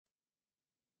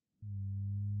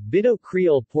Bidau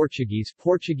Creole Portuguese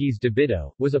Portuguese de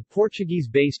Bidau, was a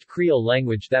Portuguese-based Creole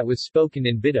language that was spoken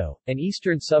in Bidau, an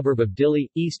eastern suburb of Dili,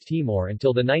 East Timor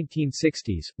until the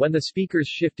 1960s, when the speakers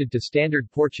shifted to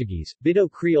Standard Portuguese. Bidau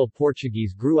Creole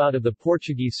Portuguese grew out of the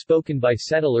Portuguese spoken by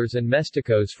settlers and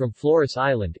mesticos from Flores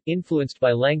Island, influenced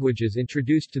by languages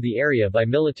introduced to the area by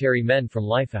military men from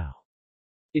Lifau.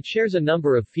 It shares a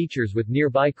number of features with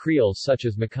nearby Creoles such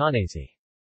as Macanese.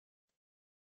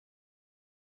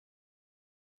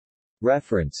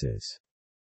 References.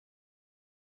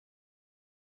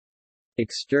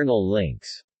 External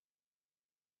links.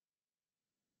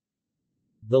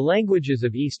 The Languages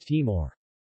of East Timor.